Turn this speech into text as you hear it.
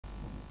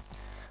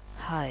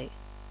Hi.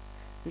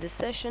 In this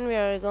session, we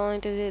are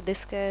going to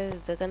discuss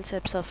the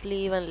concepts of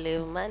leave and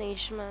leave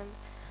management.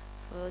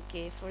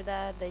 Okay, for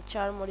that, the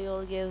HR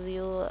module gives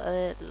you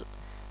a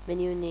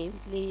menu name: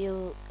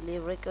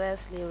 leave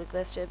request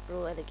to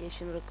approve,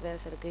 allocation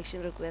request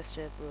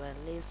to approve,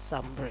 and leave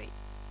summary.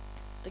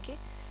 Okay,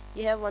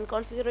 you have one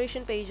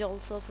configuration page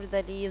also for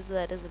the leaves,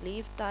 that is the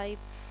leave type.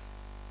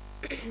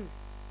 Okay.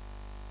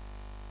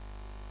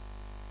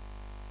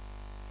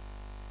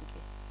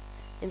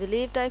 In the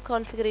leave type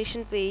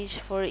configuration page,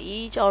 for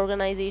each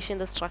organization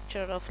the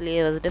structure of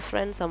leave is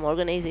different. Some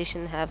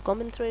organization have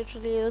compensatory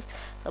leaves,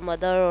 some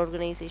other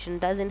organization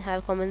doesn't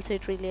have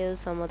compensatory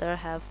leaves, some other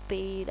have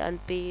paid,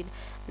 unpaid,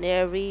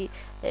 and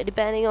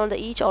depending on the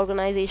each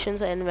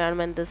organization's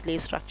environment, this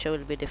leave structure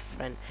will be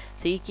different.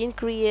 So you can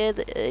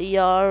create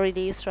your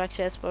leave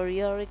structure as per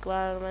your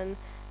requirement,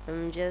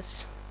 and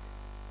just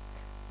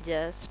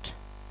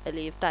a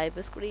leave type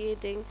is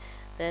creating.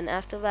 Then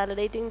after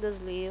validating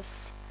this leave,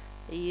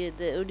 the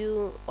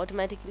Odoo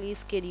automatically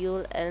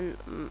schedule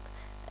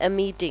a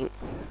meeting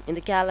in the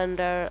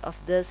calendar of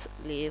this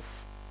leave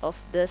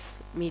of this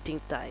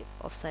meeting type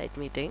of site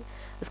meeting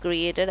is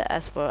created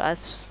as per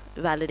us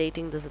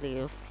validating this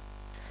leave.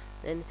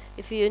 Then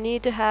if you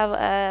need to have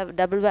a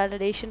double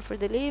validation for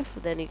the leave,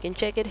 then you can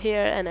check it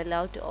here and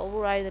allow to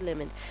override the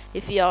limit.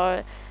 If you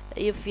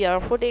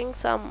are putting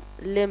some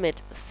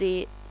limit,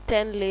 say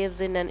 10 leaves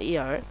in an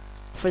year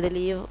for the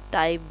leave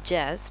type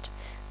just,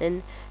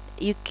 then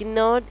you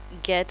cannot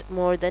get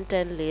more than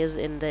 10 leaves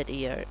in that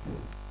year.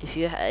 If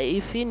you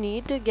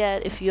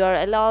are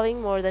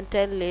allowing more than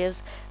 10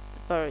 leaves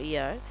per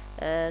year,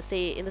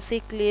 say in the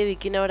sick leave, you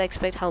cannot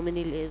expect how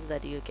many leaves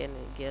that you can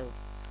give.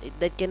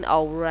 That can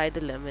override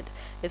the limit.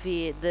 If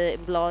the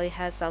employee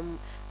has some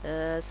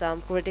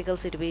critical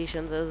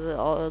situations,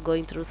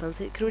 going through some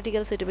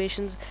critical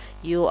situations,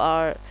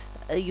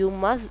 you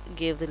must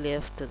give the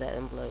leave to that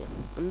employee.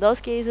 In those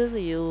cases,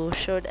 you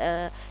should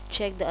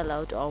check the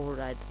allow to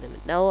override the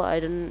limit. Now I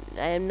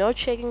am not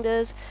checking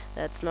this.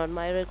 That's not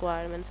my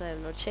requirement, so I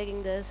am not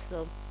checking this.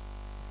 So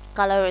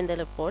color in the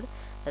report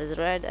is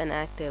red and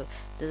active.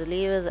 This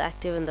leave is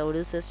active in the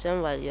Odoo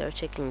system while you are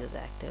checking this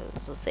active.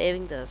 So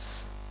saving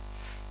this.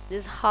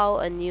 This is how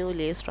a new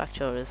leaf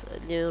structure is, a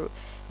new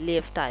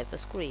leaf type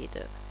is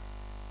created.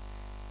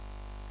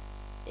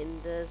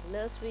 In this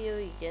list view,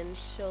 you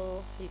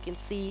can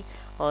see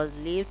all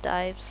the leaf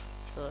types.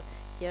 So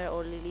here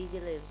only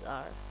legal leaves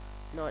are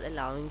not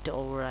allowing to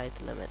override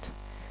the limit.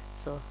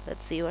 So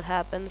let's see what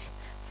happens.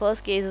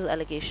 First case is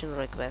allocation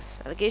request.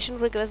 Allocation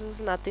request is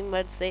nothing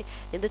but say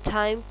in the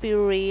time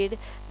period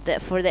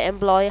that for the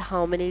employee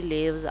how many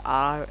leaves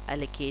are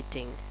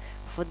allocating.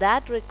 For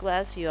that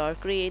request, you are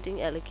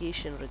creating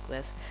allocation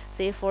request.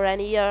 Say for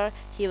an year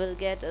he will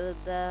get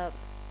the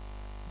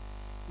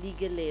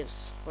legal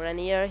leaves. For an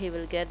year he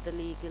will get the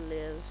legal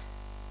leaves,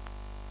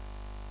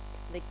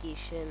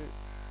 vacation.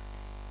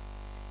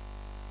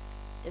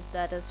 If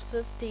that is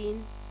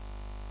 15,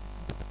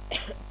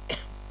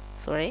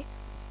 sorry,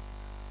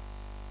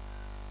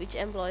 which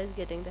employee is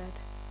getting that?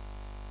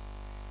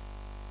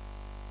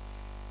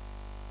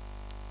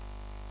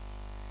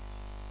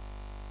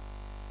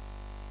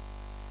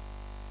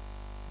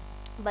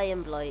 By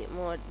employee,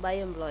 mode by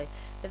employee.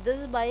 If this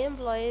is by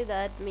employee,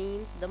 that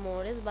means the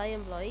mode is by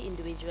employee,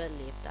 individual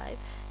leave type.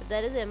 If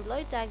that is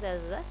employee tag, that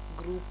is a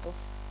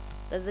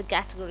that's a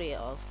category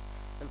of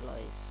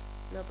employees.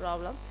 No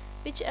problem.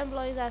 Which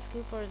employee is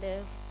asking for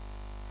leave?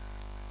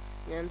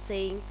 I'm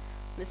saying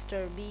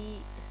Mr.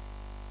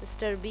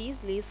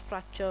 B's leave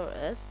structure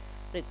is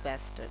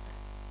requested.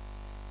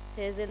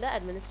 He is in the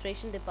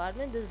administration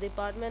department. This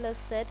department is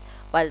set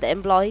while the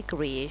employee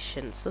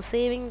creation. So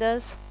saving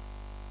this,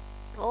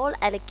 all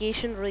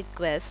allocation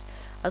requests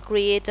are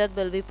created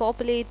will be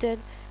populated.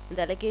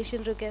 The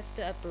allocation request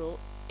to approve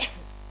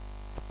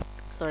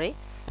sorry,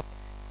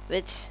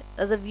 which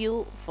is a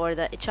view for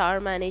the HR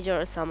manager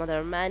or some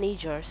other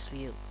manager's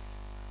view.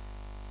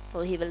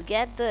 So he will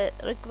get the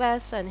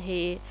request and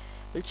he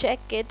will check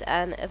it,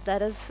 and if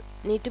that is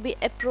need to be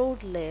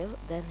approved leave,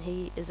 then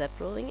he is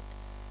approving it,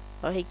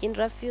 or he can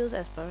refuse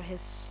as per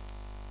his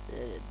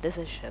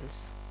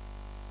decisions.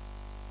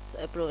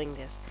 So approving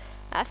this.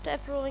 After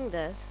approving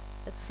this,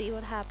 let's see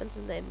what happens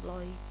in the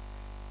employee.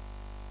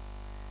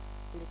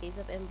 In the case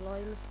of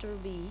employee Mr.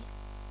 B,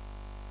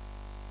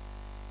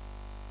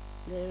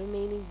 the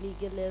remaining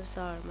legal leaves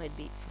might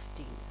be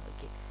 15.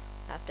 Okay.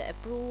 After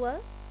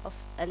approval of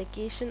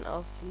allocation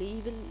of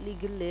legal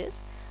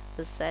leaves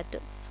is set to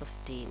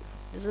 15.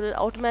 This will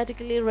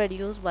automatically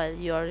reduce while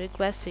you are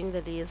requesting the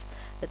leaves.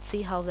 Let's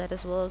see how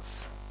that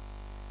works.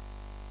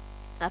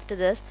 After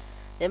this,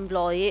 the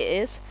employee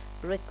is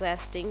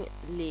requesting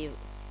leave.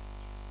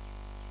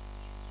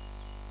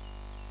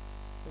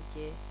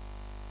 Okay.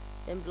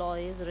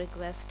 Employee is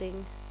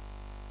requesting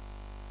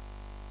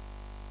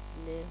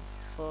leave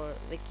for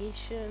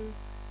vacation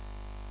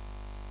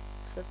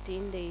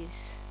 15 days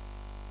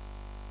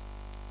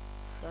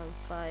from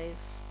 5.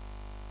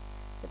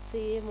 Let's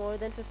say more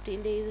than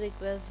 15 days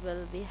request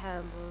will be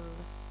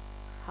handled.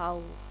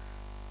 How?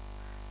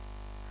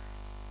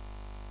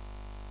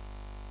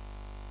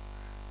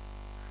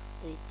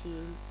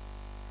 18,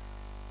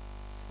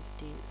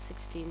 15,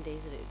 16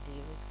 days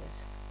leave request.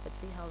 Let's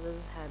see how this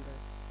is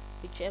handled.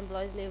 Which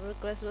employee's leave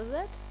request was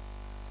that?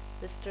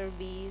 Mr.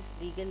 B's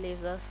legal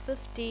leaves are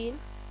 15,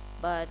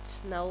 but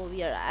now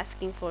we are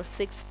asking for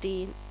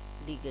 16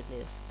 legal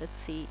leaves.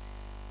 Let's see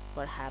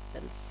what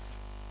happens.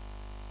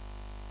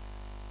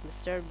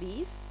 Mr.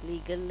 B's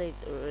legal leave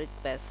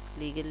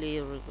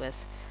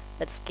request.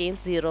 That's came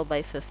 0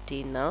 by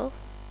 15 now.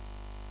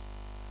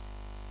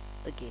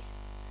 Okay.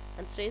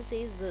 And strain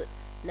says the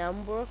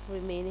number of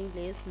remaining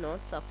leaves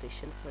not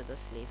sufficient for the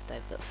leave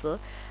type. So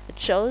it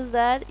shows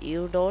that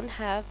you don't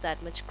have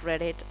that much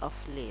credit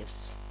of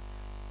leaves.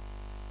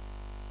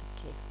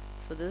 Okay.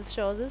 So this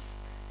shows us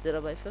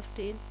 0 by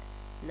 15.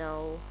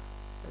 Now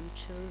I'm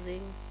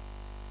choosing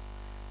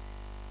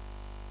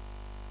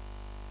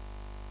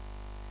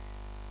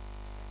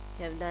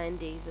you have 9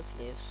 days of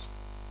leaves.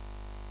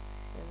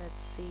 And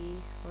let's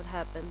see what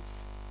happens.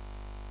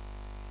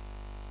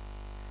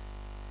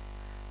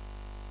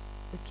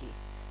 Okay,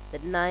 the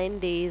 9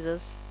 days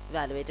is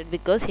evaluated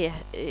because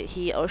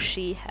he or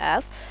she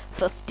has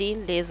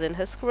 15 leaves in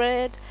his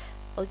credit.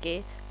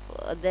 Okay,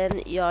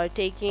 then you are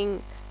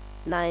taking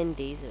 9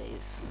 days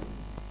leaves.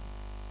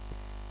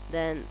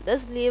 Then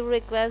this leave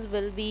request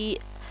will be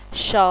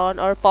shown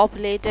or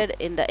populated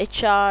in the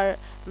HR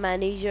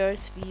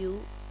manager's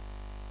view.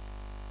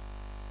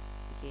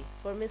 Okay,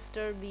 for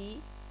Mr. B,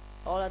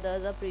 all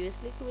others are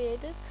previously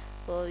created,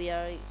 so we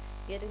are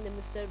getting the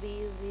Mr.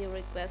 B's leave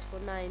request for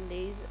 9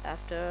 days.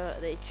 After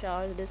the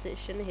HR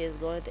decision, he is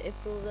going to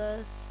approve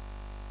this.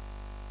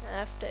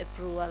 After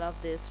approval of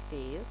this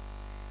leave,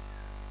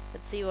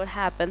 let's see what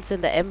happens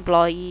in the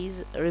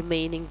employee's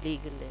remaining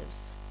legal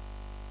leaves.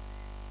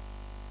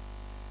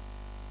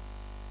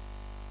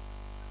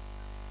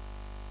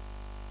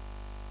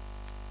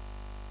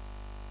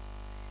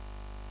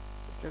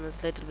 System is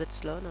a little bit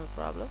slow, no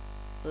problem.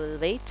 We'll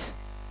wait.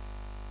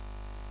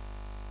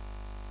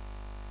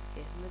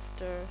 Okay,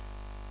 Mr.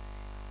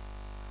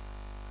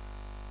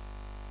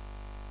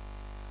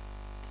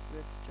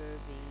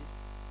 B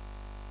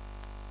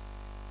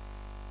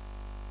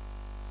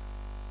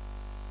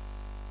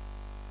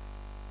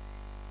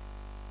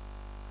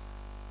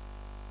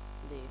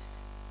leaves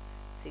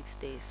 6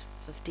 days.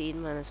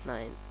 15 minus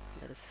 9,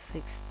 that is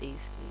 6 days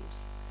leaves.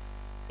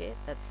 Okay,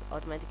 that's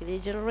automatically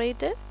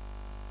generated.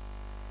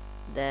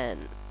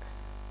 Then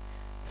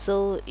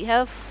so you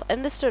have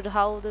understood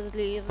how this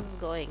leave is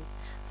going.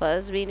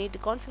 First we need to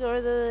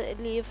configure the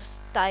leave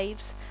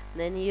types,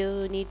 then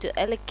you need to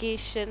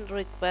allocation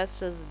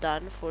request is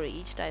done for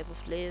each type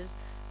of leaves,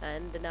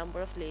 and the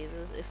number of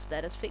leaves, if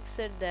that is fixed,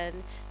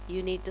 then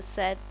you need to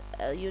set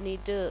you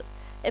need to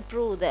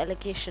approve the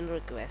allocation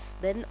request,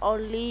 then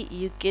only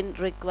you can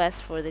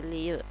request for the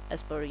leave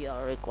as per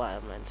your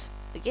requirement.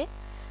 Okay,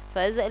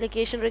 first the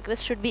allocation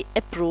request should be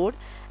approved,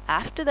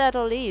 after that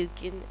only you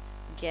can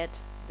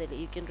get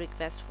you can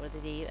request for the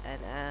leave,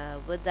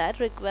 and with that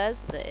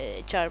request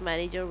the HR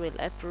manager will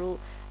approve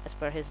as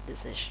per his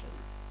decision.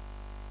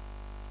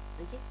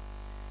 Okay,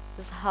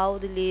 this is how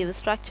the leave is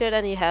structured.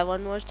 And you have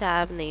one more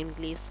tab named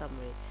leave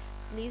summary.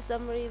 Leave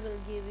summary will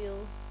give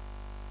you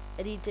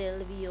a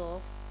detailed view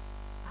of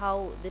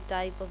how the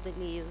type of the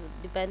leave,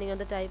 depending on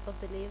the type of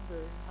the leave, this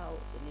is how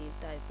the leave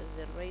type is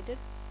generated.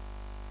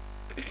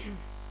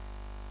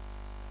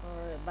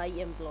 Or by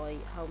employee,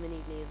 how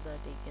many leaves are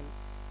taken.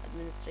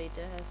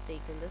 Administrator has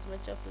taken this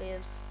much of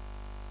leaves.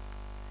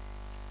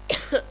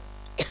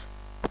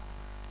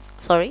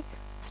 Sorry,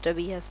 Mr.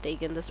 B has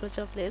taken this much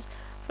of leaves.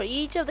 For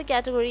each of the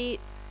category,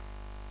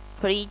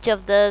 for each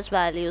of those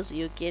values,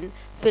 you can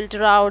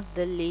filter out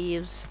the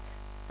leaves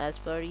as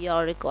per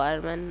your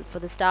requirement for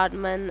the start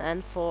month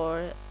and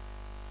for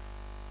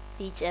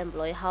each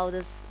employee how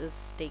this is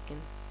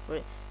taken.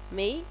 For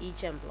May,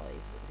 each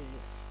employee's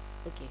leave.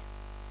 Okay,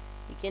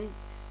 you can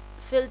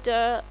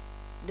filter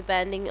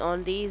depending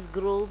on these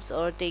groups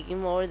or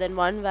taking more than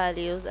one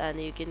values, and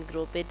you can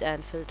group it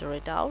and filter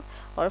it out,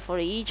 or for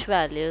each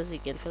values you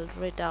can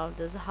filter it out.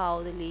 This is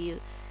how the leave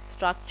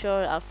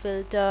structure are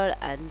filtered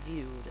and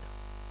viewed.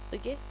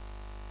 Okay,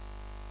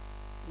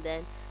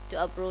 then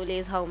to approve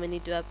leaves, how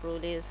many to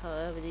approve leaves,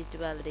 how many to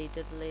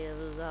validated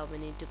leaves, how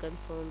many to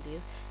confirm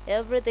leaves,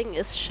 everything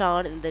is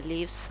shown in the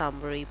leave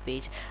summary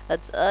page.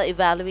 That's a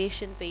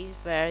evaluation page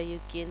where you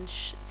can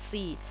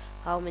see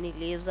how many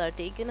leaves are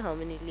taken, how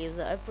many leaves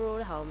are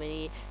approved, how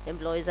many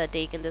employees are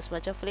taken this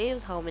much of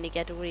leaves, how many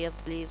category of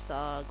the leaves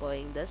are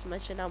going this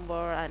much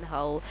number, and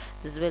how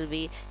this will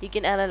be. You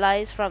can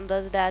analyze from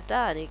this data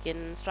and you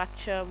can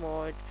structure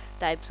more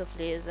types of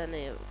leaves, and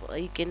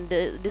you can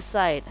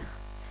decide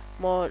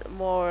more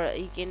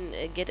you can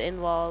get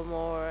involved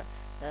more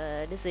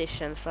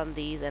decisions from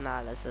these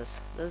analysis.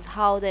 This is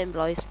how the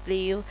employees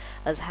leave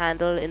is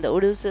handled in the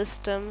Odoo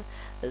system.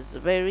 Is a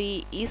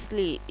very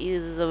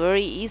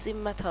easy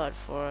method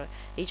for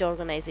each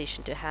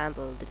organization to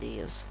handle the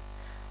leaves.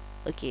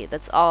 Okay,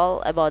 that's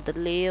all about the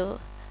leave.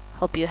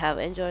 Hope you have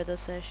enjoyed the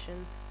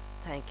session.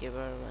 Thank you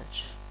very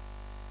much.